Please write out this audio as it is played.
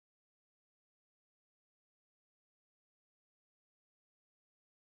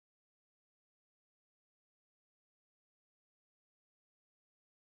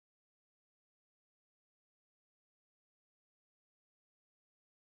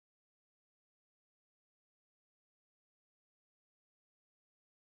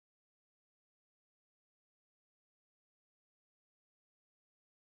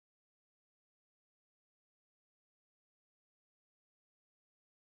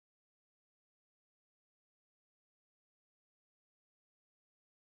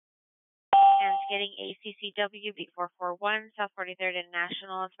investigating a CCW B441, South 43rd and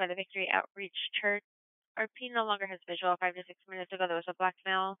National. It's by the Victory Outreach Church. RP no longer has visual. 5 to 6 minutes ago, there was a black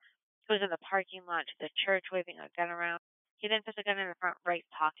male who was in the parking lot to the church waving a gun around. He then puts a gun in the front right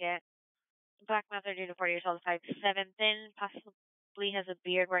pocket. Black male, 30 to 40 years old, 5'7", thin, possibly has a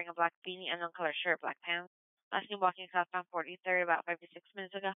beard, wearing a black beanie, unknown color shirt, black pants. Last seen walking southbound 43rd about 5 to 6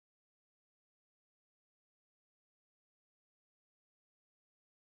 minutes ago.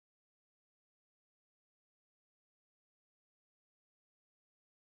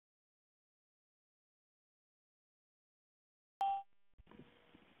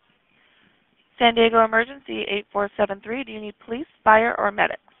 San Diego Emergency 8473. Do you need police, fire, or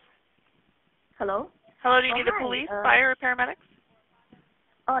medics? Hello? Hello, do you need hi. a police, fire, or paramedics?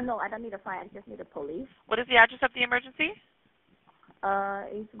 Oh, no, I don't need a fire. I just need a police. What is the address of the emergency?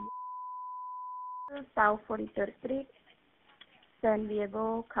 It's South 43rd Street, San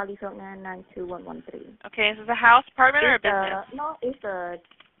Diego, California, 92113. Okay, is this a house, apartment, or a business? No, it's a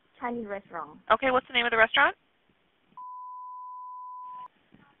Chinese restaurant. Okay, what's the name of the restaurant?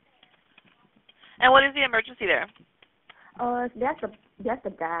 And what is the emergency there? That's the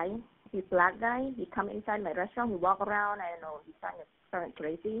guy. He's a black guy. He come inside my restaurant. He walk around. I don't know. He's kind of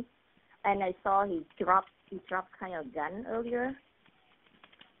crazy. And I saw he dropped kind of gun earlier.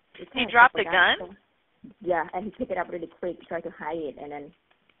 He dropped a gun? Yeah, and he picked it up really quick, tried to hide it, and then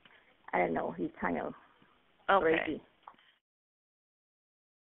I don't know. He's kind of crazy.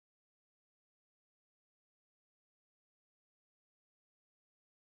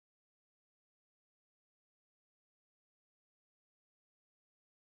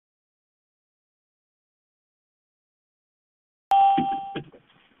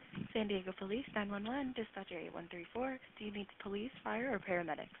 San Diego Police 911, dispatcher 8134. Do you need police, fire, or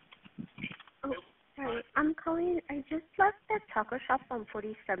paramedics? Oh, sorry. I'm calling. I just left that taco shop on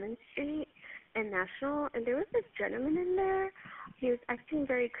 47th Street and National, and there was this gentleman in there. He was acting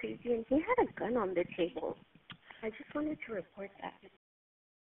very crazy, and he had a gun on the table. I just wanted to report that.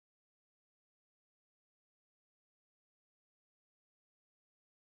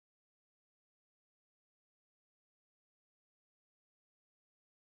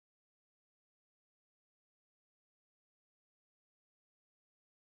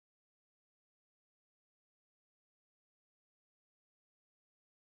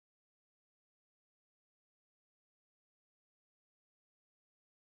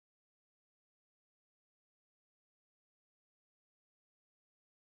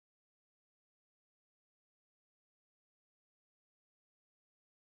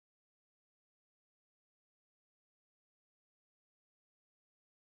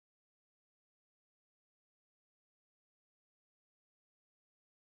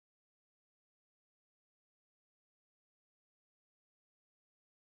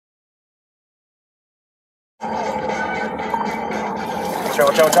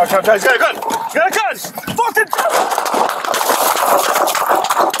 Watch out. He's got a gun! He's got a gun! Fucking!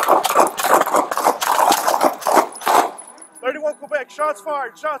 31 Quebec, shots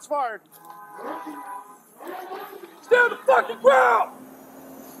fired. Stay on the fucking ground!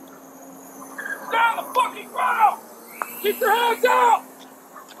 Stay on the fucking ground! Keep your hands out!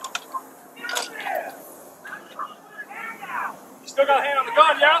 You still got a hand on the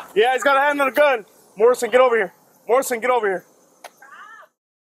gun, yeah? Yeah, he's got a hand on the gun. Morrison, get over here. Watch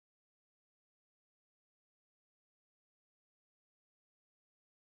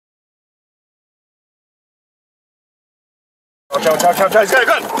out. He's got a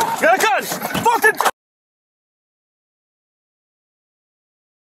gun! Fucking!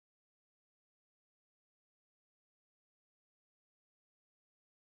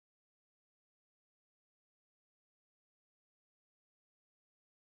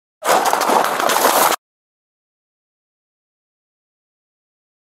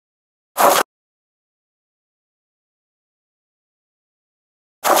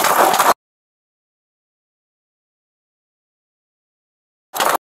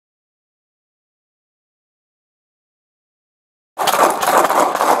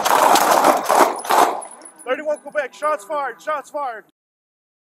 Quebec, shots fired. But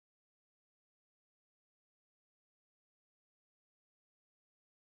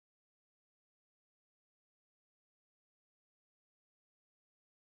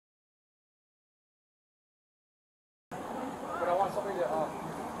I want somebody to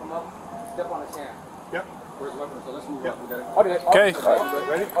come up, step on his hand. Yep. Where's the weapon? So let's move up. We got it. Okay.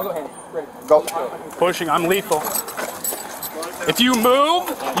 Ready? I'll go ahead. Ready. Go. Pushing, I'm lethal. If you move,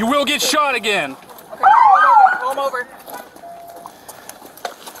 you will get shot again. Okay, pull him over.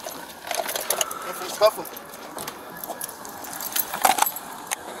 Scuffle.